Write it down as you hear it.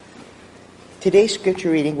Today's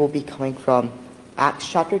scripture reading will be coming from Acts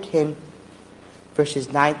chapter 10,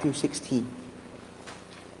 verses 9 through 16.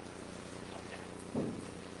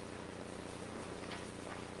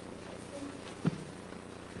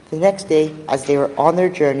 The next day, as they were on their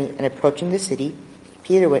journey and approaching the city,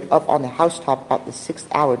 Peter went up on the housetop about the 6th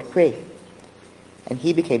hour to pray. And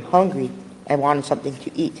he became hungry and wanted something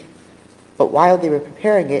to eat. But while they were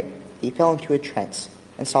preparing it, he fell into a trance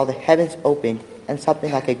and saw the heavens opened and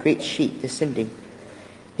something like a great sheet descending,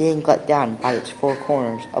 being let down by its four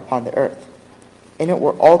corners upon the earth. In it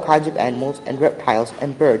were all kinds of animals and reptiles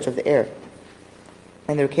and birds of the air.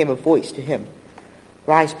 And there came a voice to him,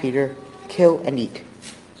 "Rise, Peter, kill and eat."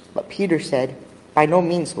 But Peter said, "By no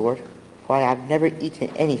means, Lord, for I have never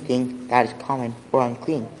eaten anything that is common or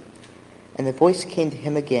unclean." And the voice came to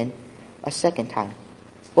him again a second time,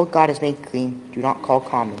 "What God has made clean, do not call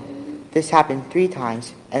common." This happened 3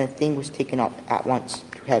 times, and the thing was taken up at once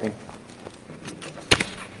to heaven.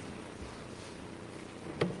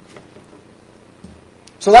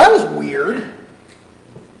 So that was weird.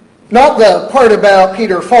 Not the part about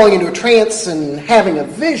Peter falling into a trance and having a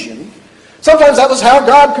vision. Sometimes that was how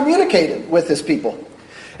God communicated with his people.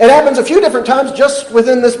 It happens a few different times just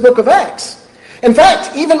within this book of Acts. In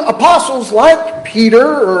fact, even apostles like Peter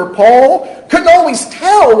or Paul couldn't always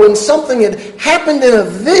tell when something had happened in a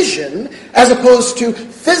vision as opposed to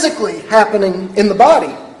physically happening in the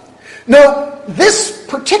body. No, this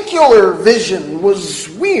particular vision was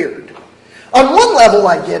weird. On one level,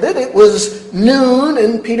 I get it. It was noon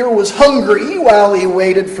and Peter was hungry while he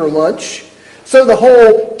waited for lunch. So the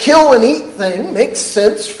whole kill and eat thing makes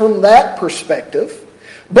sense from that perspective.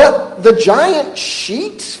 But the giant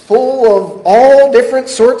sheet full of all different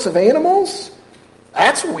sorts of animals?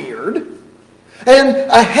 That's weird. And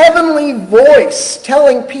a heavenly voice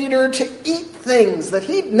telling Peter to eat things that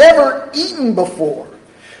he'd never eaten before,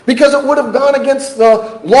 because it would have gone against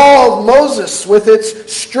the law of Moses with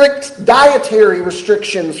its strict dietary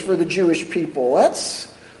restrictions for the Jewish people. That's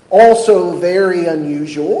also very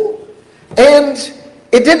unusual. And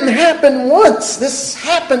it didn't happen once. This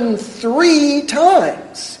happened 3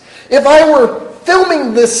 times. If I were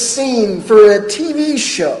filming this scene for a TV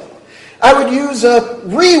show, I would use a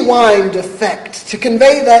rewind effect to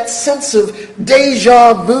convey that sense of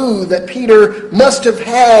deja vu that Peter must have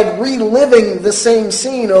had reliving the same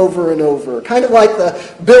scene over and over. Kind of like the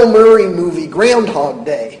Bill Murray movie Groundhog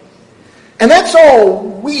Day. And that's all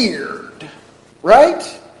weird, right?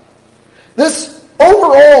 This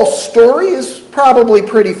overall story is probably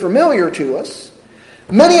pretty familiar to us.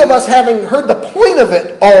 Many of us having heard the point of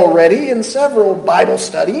it already in several Bible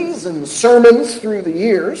studies and sermons through the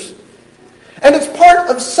years. And it's part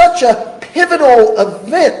of such a pivotal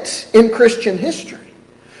event in Christian history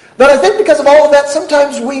that I think because of all of that,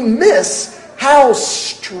 sometimes we miss how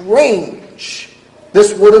strange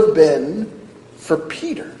this would have been for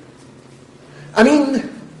Peter. I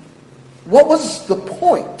mean, what was the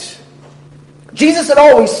point? Jesus had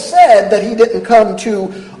always said that he didn't come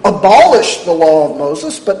to abolish the law of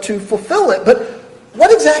Moses, but to fulfill it. But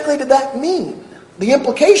what exactly did that mean? The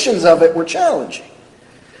implications of it were challenging.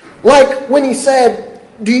 Like when he said,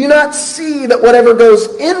 "Do you not see that whatever goes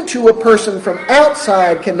into a person from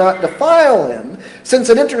outside cannot defile him, since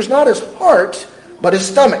it enters not his heart, but his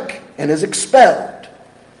stomach, and is expelled?"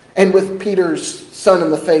 And with Peter's son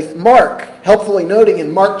in the faith, Mark, helpfully noting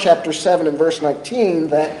in Mark chapter 7 and verse 19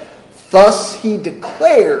 that thus he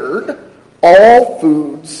declared all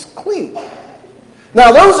foods clean.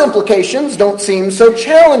 Now those implications don't seem so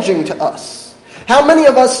challenging to us. How many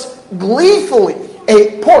of us gleefully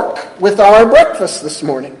ate pork with our breakfast this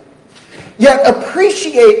morning? Yet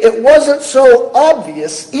appreciate it wasn't so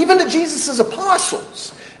obvious even to Jesus'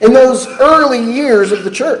 apostles in those early years of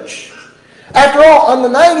the church. After all, on the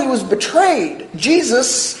night he was betrayed,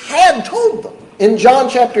 Jesus had told them in John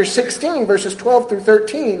chapter 16, verses 12 through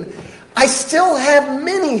 13, "I still have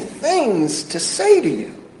many things to say to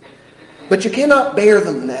you, but you cannot bear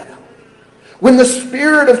them now. When the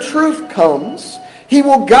Spirit of truth comes, he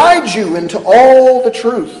will guide you into all the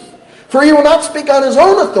truth. For he will not speak on his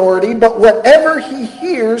own authority, but whatever he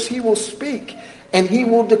hears he will speak, and he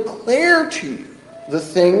will declare to you the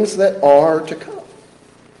things that are to come."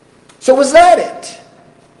 So was that it?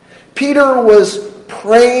 Peter was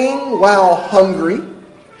praying while hungry,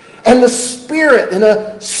 and the Spirit, in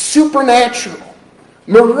a supernatural,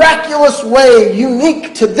 miraculous way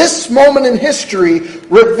unique to this moment in history,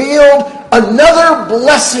 revealed another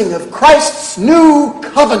blessing of Christ's new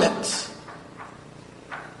covenant: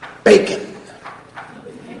 bacon.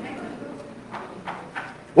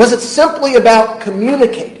 Was it simply about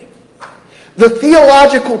communicating the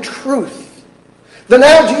theological truth That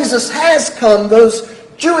now Jesus has come, those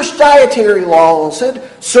Jewish dietary laws had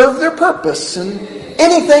served their purpose, and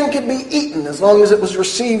anything could be eaten as long as it was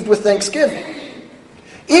received with thanksgiving.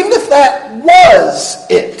 Even if that was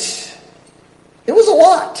it, it was a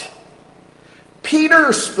lot.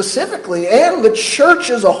 Peter specifically, and the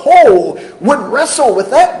church as a whole, would wrestle with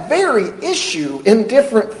that very issue in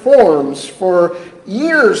different forms for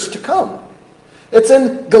years to come. It's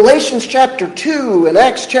in Galatians chapter 2 and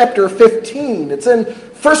Acts chapter 15. It's in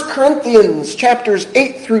 1 Corinthians chapters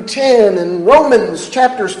 8 through 10 and Romans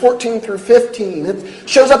chapters 14 through 15. It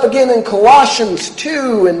shows up again in Colossians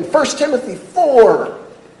 2 and 1 Timothy 4.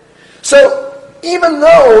 So even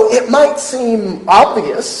though it might seem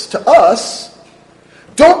obvious to us,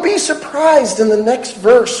 don't be surprised in the next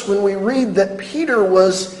verse when we read that Peter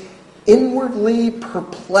was inwardly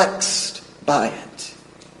perplexed by it.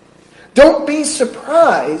 Don't be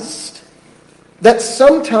surprised that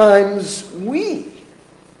sometimes we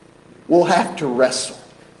will have to wrestle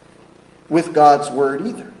with God's word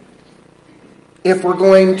either, if we're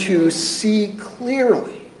going to see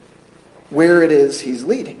clearly where it is he's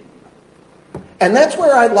leading. And that's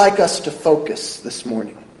where I'd like us to focus this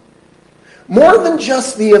morning. More than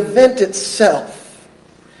just the event itself,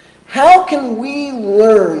 how can we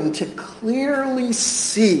learn to clearly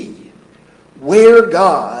see where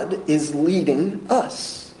God is leading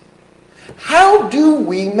us? How do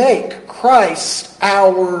we make Christ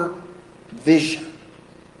our vision,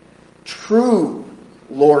 true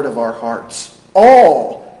Lord of our hearts,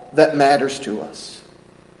 all that matters to us,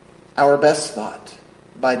 our best thought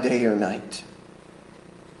by day or night,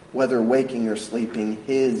 whether waking or sleeping,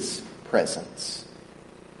 his presence,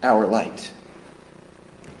 our light?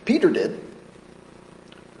 Peter did.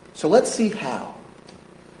 So let's see how.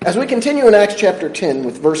 As we continue in Acts chapter 10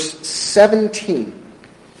 with verse 17,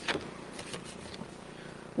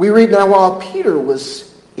 we read, "Now while Peter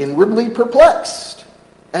was inwardly perplexed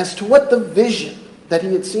as to what the vision that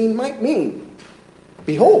he had seen might mean,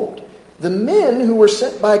 behold, the men who were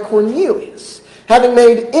sent by Cornelius, having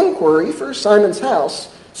made inquiry for Simon's house,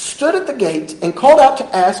 stood at the gate and called out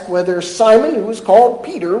to ask whether Simon, who was called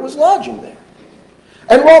Peter, was lodging there.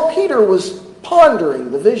 And while Peter was pondering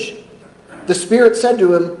the vision, the Spirit said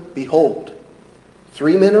to him, Behold,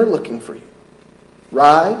 3 men are looking for you.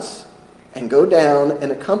 Rise and go down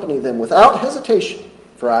and accompany them without hesitation,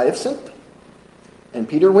 for I have sent them. And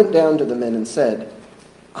Peter went down to the men and said,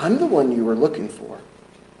 I'm the one you were looking for.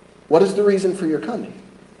 What is the reason for your coming?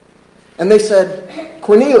 And they said,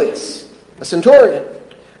 Cornelius, a centurion,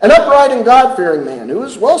 an upright and God-fearing man, who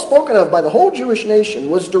is well spoken of by the whole Jewish nation,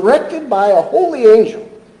 was directed by a holy angel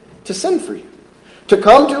to send for you, to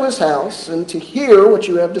come to his house and to hear what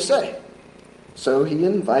you have to say. So he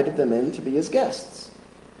invited them in to be his guests.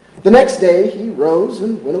 The next day he rose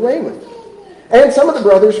and went away with them, and some of the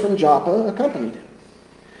brothers from Joppa accompanied him.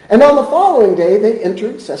 And on the following day they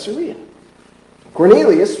entered Caesarea.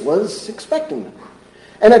 Cornelius was expecting them,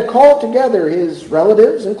 and had called together his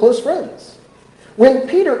relatives and close friends. When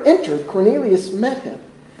Peter entered, Cornelius met him,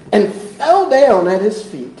 and fell down at his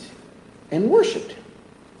feet, and worshipped him.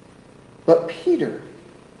 But Peter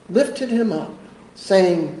lifted him up,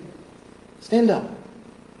 saying, Stand up.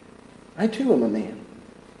 I too am a man.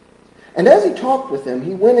 And as he talked with them,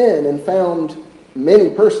 he went in and found many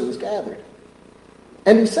persons gathered.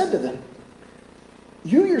 And he said to them,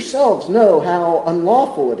 You yourselves know how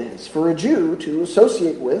unlawful it is for a Jew to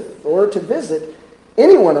associate with or to visit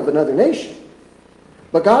anyone of another nation.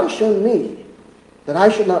 But God has shown me that I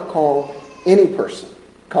should not call any person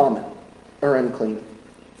common or unclean.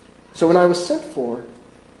 So when I was sent for,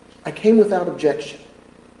 I came without objection.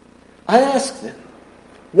 I asked them,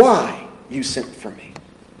 Why you sent for me?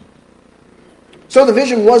 So the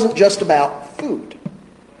vision wasn't just about food.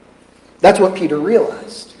 That's what Peter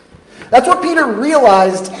realized. That's what Peter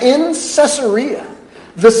realized in Caesarea,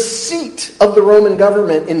 the seat of the Roman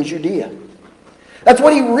government in Judea. That's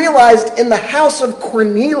what he realized in the house of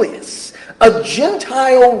Cornelius, a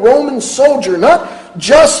Gentile Roman soldier, not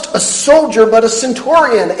just a soldier, but a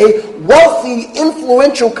centurion, a wealthy,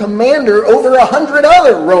 influential commander over 100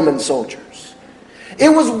 other Roman soldiers. It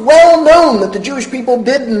was well known that the Jewish people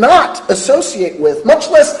did not associate with, much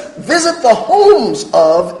less visit the homes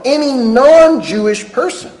of, any non-Jewish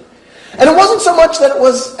person. And it wasn't so much that it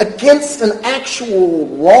was against an actual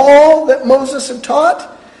law that Moses had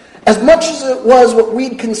taught, as much as it was what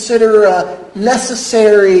we'd consider a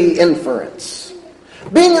necessary inference.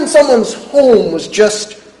 Being in someone's home was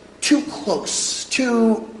just too close,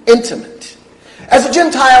 too intimate. As a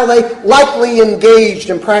Gentile, they likely engaged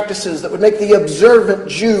in practices that would make the observant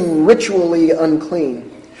Jew ritually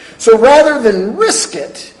unclean. So rather than risk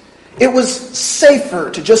it, It was safer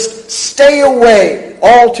to just stay away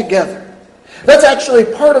altogether. That's actually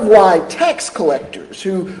part of why tax collectors,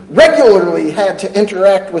 who regularly had to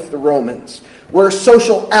interact with the Romans, were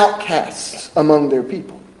social outcasts among their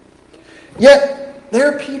people. Yet,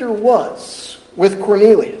 there Peter was with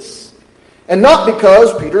Cornelius. And not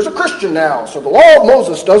because Peter's a Christian now, so the law of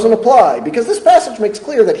Moses doesn't apply, because this passage makes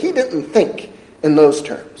clear that he didn't think in those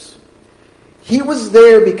terms. He was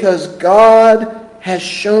there because God has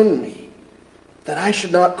shown me that I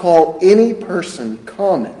should not call any person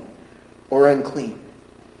common or unclean.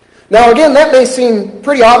 Now again, that may seem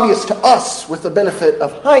pretty obvious to us with the benefit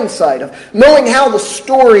of hindsight, of knowing how the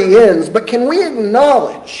story ends, but can we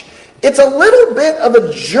acknowledge it's a little bit of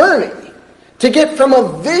a journey to get from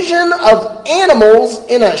a vision of animals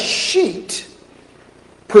in a sheet,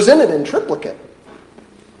 presented in triplicate,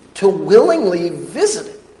 to willingly visit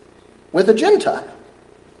it with a Gentile.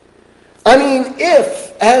 I mean,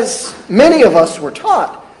 if, as many of us were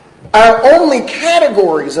taught, our only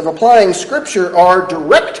categories of applying Scripture are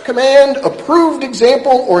direct command, approved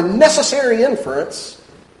example, or necessary inference,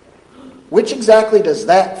 which exactly does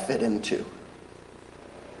that fit into?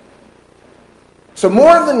 So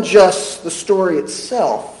more than just the story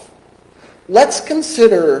itself, let's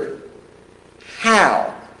consider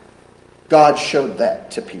how God showed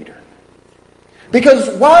that to Peter.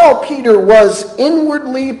 Because while Peter was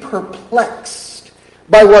inwardly perplexed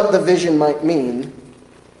by what the vision might mean,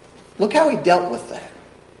 look how he dealt with that.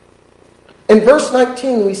 In verse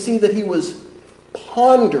 19, we see that he was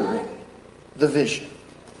pondering the vision.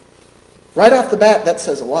 Right off the bat, that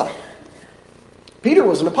says a lot. Peter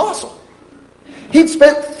was an apostle. He'd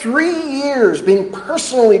spent 3 years being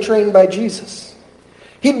personally trained by Jesus.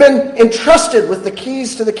 He'd been entrusted with the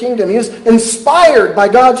keys to the kingdom. He was inspired by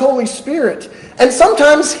God's Holy Spirit. And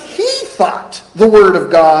sometimes he thought the Word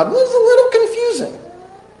of God was a little confusing.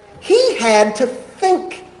 He had to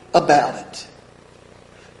think about it.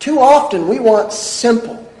 Too often we want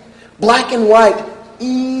simple, black and white,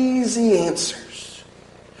 easy answers.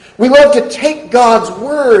 We love to take God's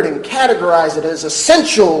Word and categorize it as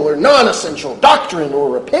essential or non-essential, doctrine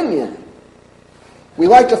or opinion. We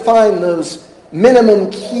like to find those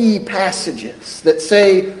minimum key passages that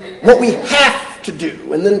say what we have to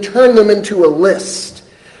do and then turn them into a list.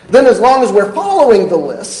 Then as long as we're following the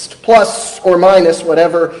list, plus or minus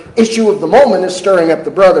whatever issue of the moment is stirring up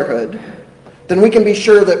the brotherhood, then we can be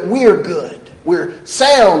sure that we're good, we're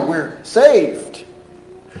sound, we're saved.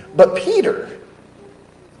 But Peter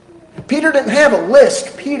didn't have a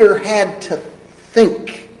list. Peter had to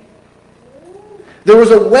think. There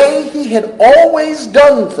was a way he had always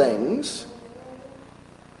done things,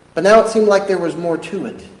 but now it seemed like there was more to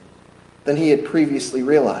it than he had previously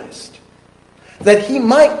realized. That he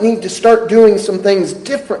might need to start doing some things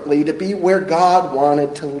differently to be where God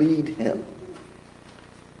wanted to lead him.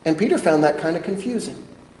 And Peter found that kind of confusing.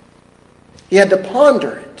 He had to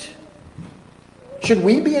ponder it. Should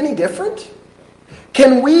we be any different?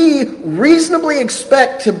 Can we reasonably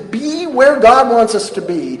expect to be where God wants us to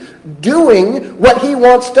be, doing what he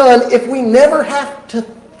wants done, if we never have to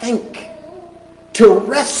think, to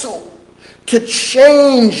wrestle, to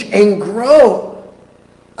change and grow?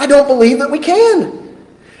 I don't believe that we can.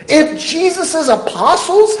 If Jesus'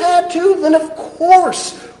 apostles had to, then of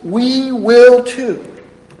course we will too.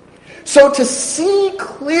 So to see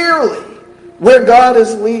clearly where God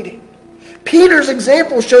is leading, Peter's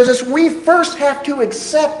example shows us we first have to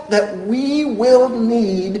accept that we will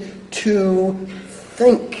need to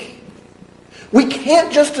think. We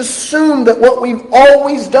can't just assume that what we've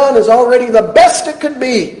always done is already the best it could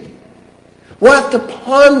be. We'll have to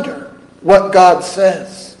ponder what God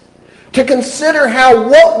says, to consider how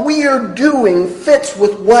what we are doing fits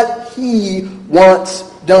with what he wants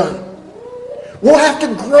done. We'll have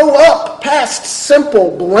to grow up past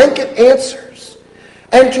simple blanket answers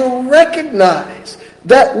and to recognize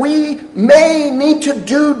that we may need to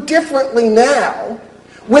do differently now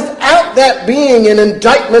without that being an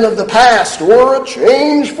indictment of the past or a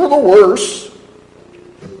change for the worse.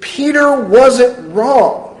 Peter wasn't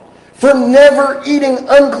wrong for never eating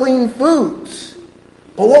unclean foods.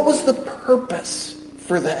 But what was the purpose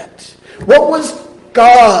for that? What was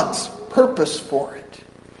God's purpose for it?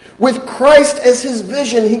 With Christ as his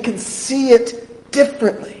vision, he could see it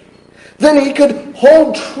differently. Then he could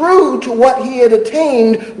hold true to what he had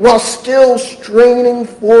attained while still straining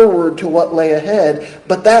forward to what lay ahead.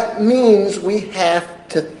 But that means we have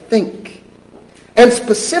to think. And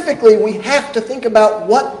specifically, we have to think about,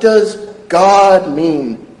 what does God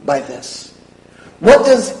mean by this? What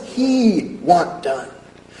does he want done?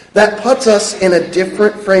 That puts us in a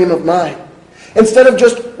different frame of mind. Instead of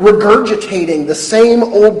just regurgitating the same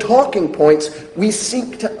old talking points, we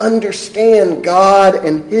seek to understand God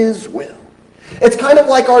and His will. It's kind of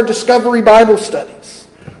like our Discovery Bible studies.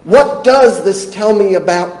 What does this tell me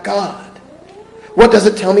about God? What does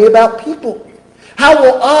it tell me about people? How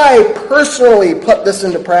will I personally put this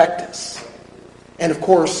into practice? And of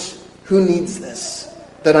course, who needs this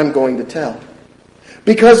that I'm going to tell?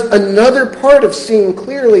 Because another part of seeing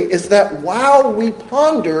clearly is that while we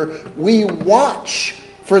ponder, we watch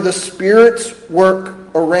for the Spirit's work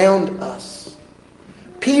around us.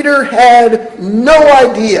 Peter had no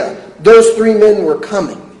idea those three men were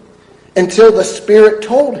coming until the Spirit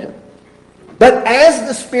told him. But as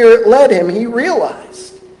the Spirit led him, he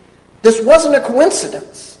realized this wasn't a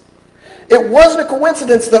coincidence. It wasn't a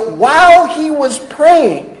coincidence that while he was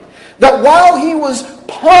praying, that while he was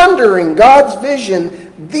pondering God's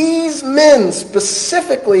vision, these men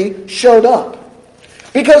specifically showed up.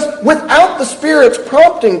 Because without the Spirit's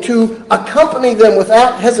prompting to accompany them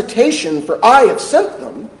without hesitation, for I have sent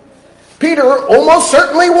them, Peter almost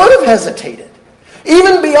certainly would have hesitated.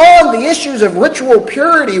 Even beyond the issues of ritual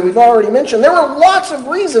purity we've already mentioned, there were lots of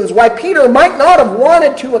reasons why Peter might not have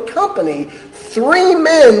wanted to accompany three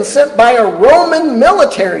men sent by a Roman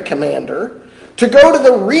military commander to go to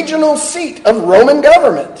the regional seat of Roman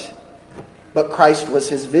government. But Christ was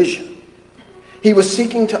his vision. He was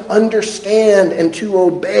seeking to understand and to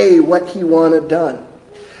obey what he wanted done.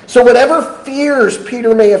 So whatever fears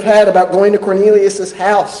Peter may have had about going to Cornelius'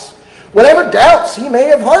 house, whatever doubts he may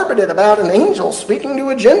have harbored about an angel speaking to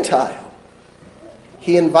a Gentile,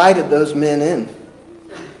 he invited those men in.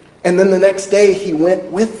 And then the next day he went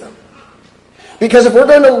with them. Because if we're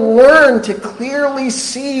going to learn to clearly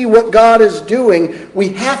see what God is doing, we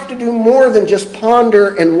have to do more than just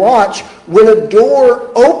ponder and watch. When a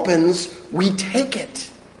door opens, we take it.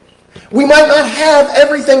 We might not have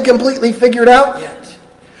everything completely figured out yet.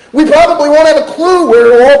 We probably won't have a clue where it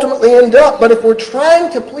will ultimately end up, but if we're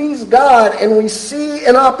trying to please God and we see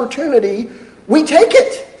an opportunity, we take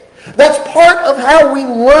it. That's part of how we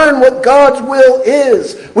learn what God's will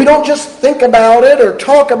is. We don't just think about it or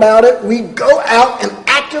talk about it. We go out and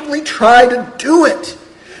actively try to do it.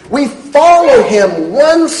 We follow Him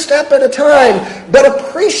one step at a time, but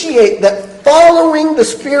appreciate that following the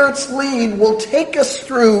Spirit's lead will take us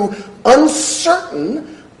through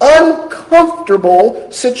uncertain,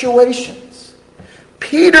 uncomfortable situations.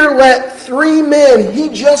 Peter let three men he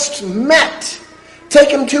just met take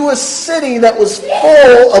him to a city that was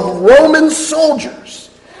full of Roman soldiers.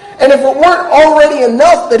 And if it weren't already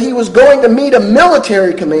enough that he was going to meet a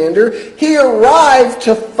military commander, he arrived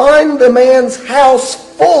to find the man's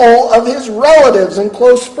house full of his relatives and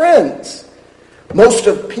close friends. Most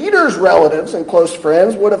of Peter's relatives and close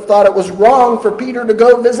friends would have thought it was wrong for Peter to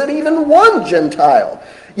go visit even one Gentile.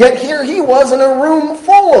 Yet here he was in a room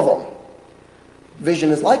full of them.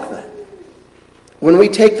 Vision is like that. When we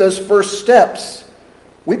take those first steps,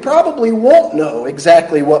 we probably won't know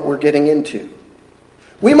exactly what we're getting into.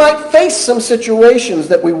 We might face some situations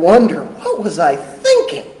that we wonder, what was I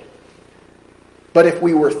thinking? But if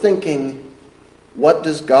we were thinking, what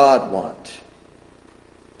does God want?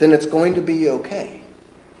 Then it's going to be okay.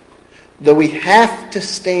 Though we have to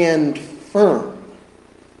stand firm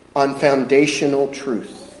on foundational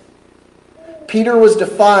truth. Peter was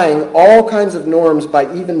defying all kinds of norms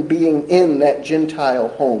by even being in that Gentile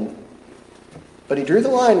home. But he drew the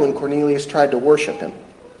line when Cornelius tried to worship him.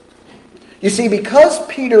 You see, because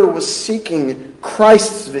Peter was seeking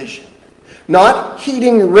Christ's vision, not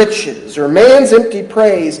heeding riches or man's empty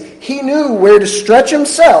praise, he knew where to stretch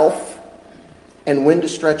himself and when to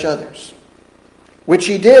stretch others, which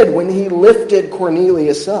he did when he lifted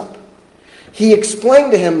Cornelius up. He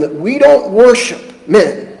explained to him that we don't worship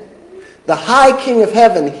men. The high King of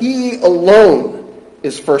heaven, He alone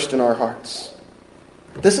is first in our hearts.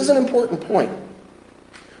 This is an important point.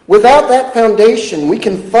 Without that foundation, we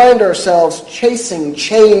can find ourselves chasing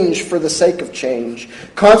change for the sake of change,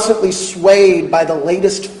 constantly swayed by the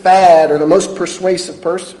latest fad or the most persuasive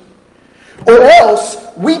person. Or else,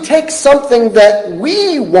 we take something that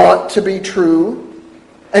we want to be true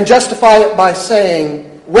and justify it by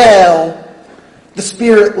saying, well, the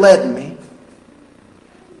Spirit led me.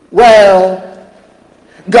 Well,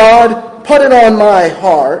 God put it on my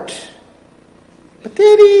heart. But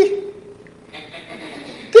did He?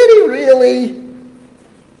 Did He really?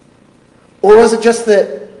 Or was it just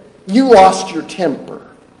that you lost your temper?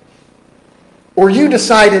 Or you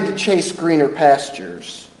decided to chase greener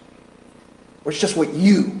pastures? Or it's just what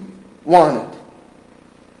you wanted?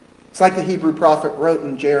 It's like the Hebrew prophet wrote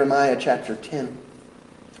in Jeremiah chapter 10,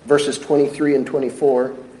 verses 23 and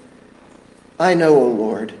 24. I know, O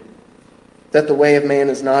Lord, that the way of man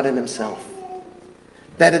is not in himself,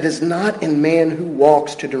 that it is not in man who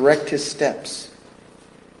walks to direct his steps.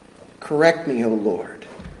 Correct me, O Lord,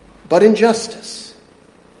 but in justice,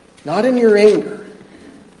 not in your anger,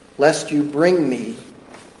 lest you bring me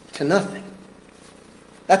to nothing.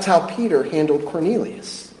 That's how Peter handled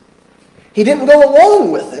Cornelius. He didn't go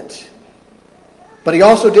along with it, but he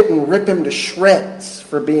also didn't rip him to shreds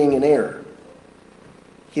for being in error.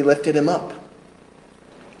 He lifted him up.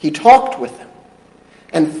 He talked with him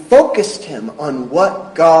and focused him on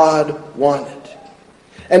what God wanted.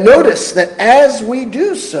 And notice that as we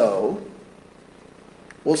do so,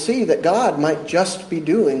 we'll see that God might just be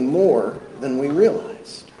doing more than we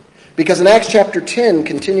realized. Because in Acts chapter 10,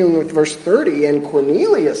 continuing with verse 30, and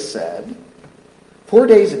Cornelius said, 4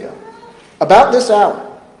 days ago, about this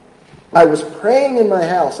hour, I was praying in my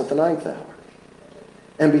house at the 9th hour.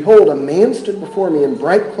 And behold, a man stood before me in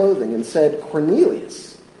bright clothing and said,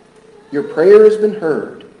 Cornelius, your prayer has been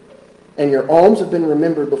heard, and your alms have been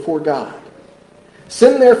remembered before God.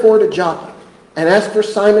 Send therefore to Joppa, and ask for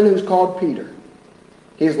Simon who's called Peter.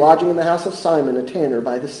 He is lodging in the house of Simon, a tanner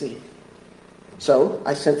by the sea. So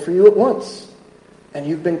I sent for you at once, and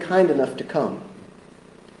you've been kind enough to come.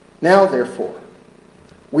 Now, therefore,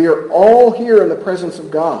 we are all here in the presence of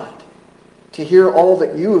God to hear all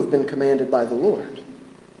that you have been commanded by the Lord.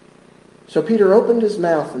 So Peter opened his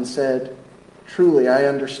mouth and said, Truly I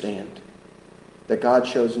understand that God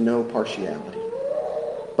shows no partiality,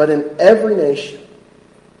 but in every nation,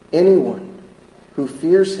 anyone who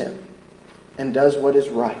fears him and does what is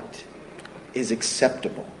right is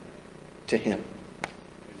acceptable to him.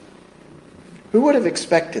 Who would have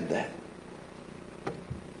expected that?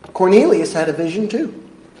 Cornelius had a vision too.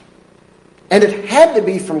 And it had to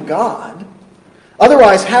be from God.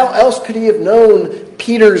 Otherwise, how else could he have known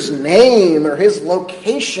Peter's name or his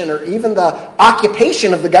location or even the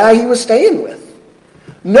occupation of the guy he was staying with?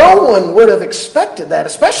 No one would have expected that,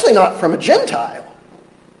 especially not from a Gentile.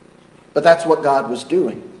 But that's what God was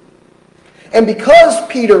doing. And because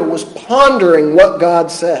Peter was pondering what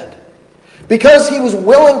God said, because he was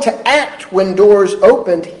willing to act when doors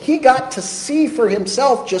opened, he got to see for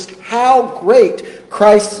himself just how great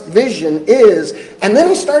Christ's vision is. And then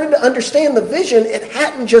he started to understand the vision. It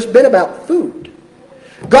hadn't just been about food.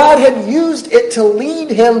 God had used it to lead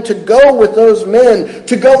him to go with those men,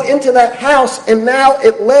 to go into that house, and now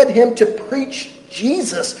it led him to preach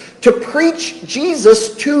Jesus to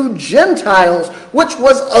Gentiles, which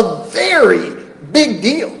was a very big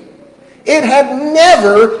deal. It had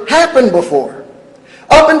never happened before.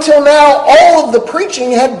 Up until now, all of the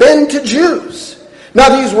preaching had been to Jews. Now,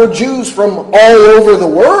 these were Jews from all over the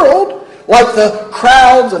world, like the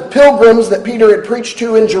crowds of pilgrims that Peter had preached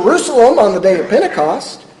to in Jerusalem on the day of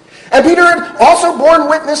Pentecost. And Peter had also borne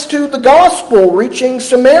witness to the gospel reaching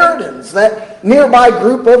Samaritans, that nearby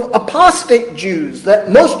group of apostate Jews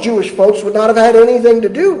that most Jewish folks would not have had anything to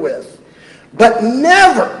do with. But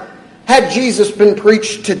never had Jesus been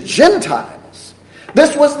preached to Gentiles.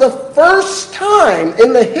 This was the first time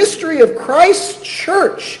in the history of Christ's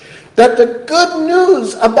church that the good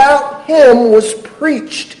news about him was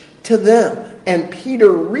preached to them. And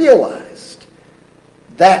Peter realized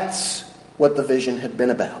that's what the vision had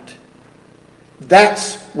been about.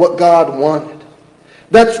 That's what God wanted.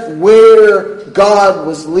 That's where God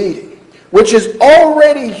was leading, which is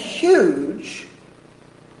already huge.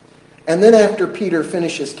 And then after Peter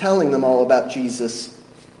finishes telling them all about Jesus,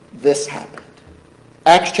 this happened.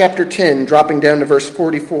 Acts chapter 10, dropping down to verse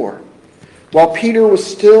 44. While Peter was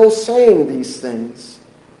still saying these things,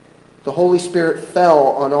 the Holy Spirit fell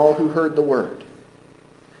on all who heard the word.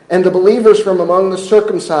 And the believers from among the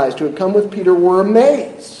circumcised who had come with Peter were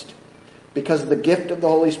amazed, because the gift of the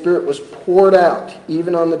Holy Spirit was poured out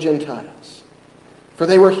even on the Gentiles. For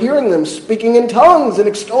they were hearing them speaking in tongues and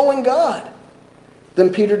extolling God.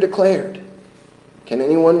 Then Peter declared, Can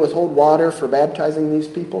anyone withhold water for baptizing these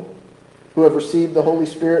people who have received the Holy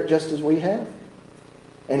Spirit just as we have?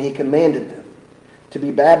 And he commanded them to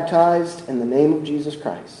be baptized in the name of Jesus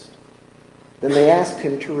Christ. Then they asked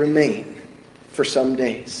him to remain for some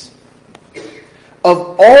days.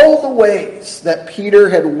 Of all the ways that Peter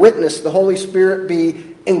had witnessed the Holy Spirit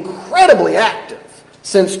be incredibly active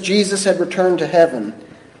since Jesus had returned to heaven,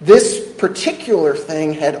 this particular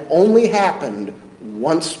thing had only happened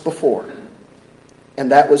once before,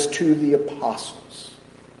 and that was to the apostles.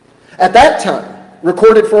 At that time,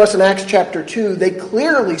 recorded for us in Acts chapter 2, they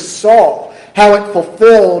clearly saw how it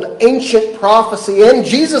fulfilled ancient prophecy and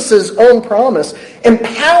Jesus' own promise,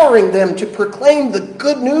 empowering them to proclaim the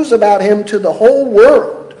good news about him to the whole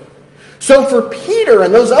world. So for Peter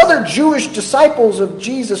and those other Jewish disciples of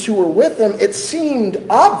Jesus who were with him, it seemed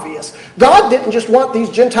obvious. God didn't just want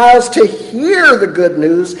these Gentiles to hear the good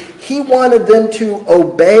news. He wanted them to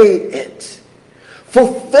obey it.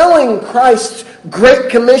 Fulfilling Christ's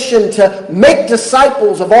great commission to make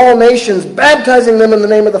disciples of all nations, baptizing them in the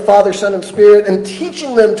name of the Father, Son, and Spirit, and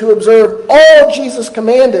teaching them to observe all Jesus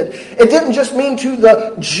commanded. It didn't just mean to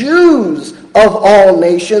the Jews of all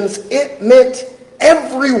nations. It meant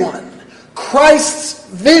everyone. Christ's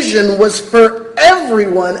vision was for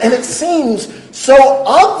everyone, and it seems so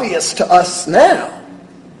obvious to us now.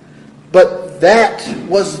 But that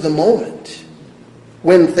was the moment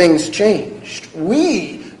when things changed.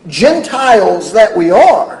 We, Gentiles that we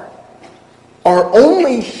are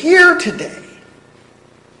only here today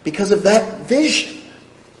because of that vision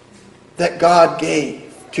that God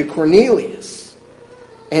gave to Cornelius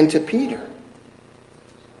and to Peter.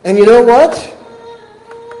 And you know what?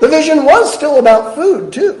 The vision was still about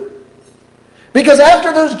food, too. Because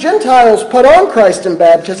after those Gentiles put on Christ in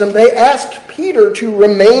baptism, they asked Peter to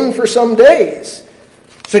remain for some days.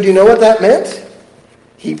 So do you know what that meant?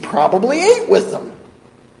 He probably ate with them.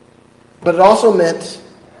 But it also meant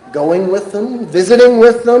going with them, visiting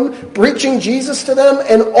with them, preaching Jesus to them,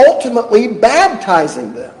 and ultimately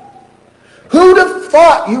baptizing them. Who'd have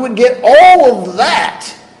thought you would get all of that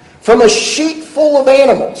from a sheet full of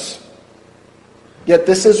animals? Yet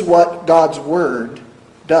this is what God's Word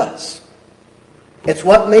does. It's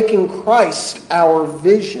what making Christ our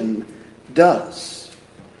vision does.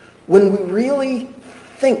 When we really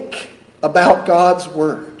think about God's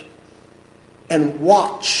Word and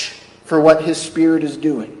watch for what His Spirit is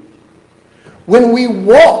doing, when we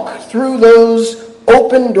walk through those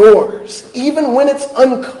open doors, even when it's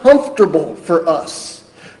uncomfortable for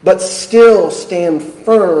us, but still stand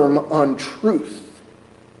firm on truth,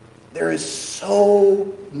 there is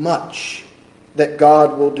so much that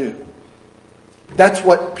God will do. That's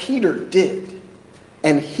what Peter did,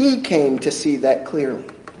 and he came to see that clearly.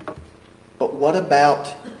 But what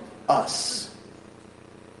about us?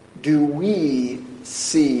 Do we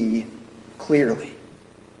see clearly?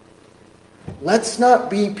 Let's not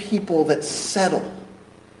be people that settle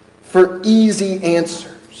for easy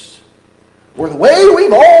answers or the way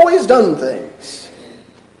we've always done things.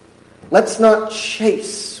 Let's not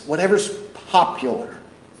chase whatever's popular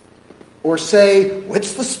or say,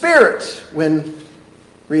 it's the Spirit, when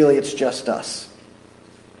really it's just us.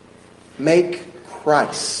 Make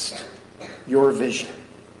Christ your vision.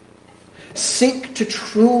 Seek to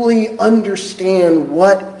truly understand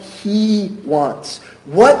what He wants,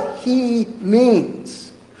 what He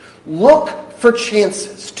means. Look for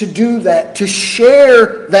chances to do that, to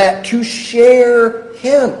share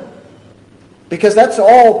Him. Because that's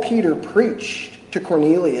all Peter preached to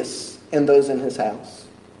Cornelius and those in his house.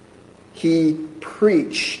 He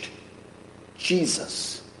preached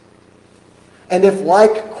Jesus. And if,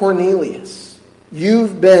 like Cornelius,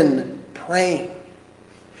 you've been praying,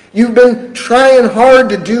 you've been trying hard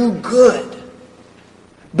to do good,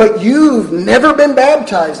 but you've never been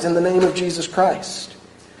baptized in the name of Jesus Christ,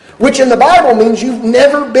 which in the Bible means you've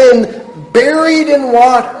never been buried in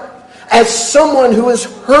water, as someone who has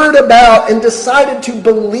heard about and decided to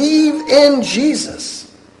believe in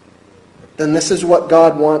Jesus, then this is what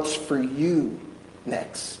God wants for you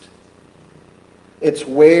next. It's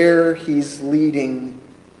where He's leading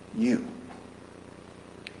you.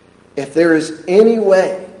 If there is any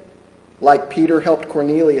way, like Peter helped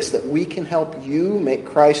Cornelius, that we can help you make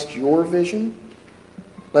Christ your vision,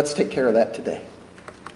 let's take care of that today.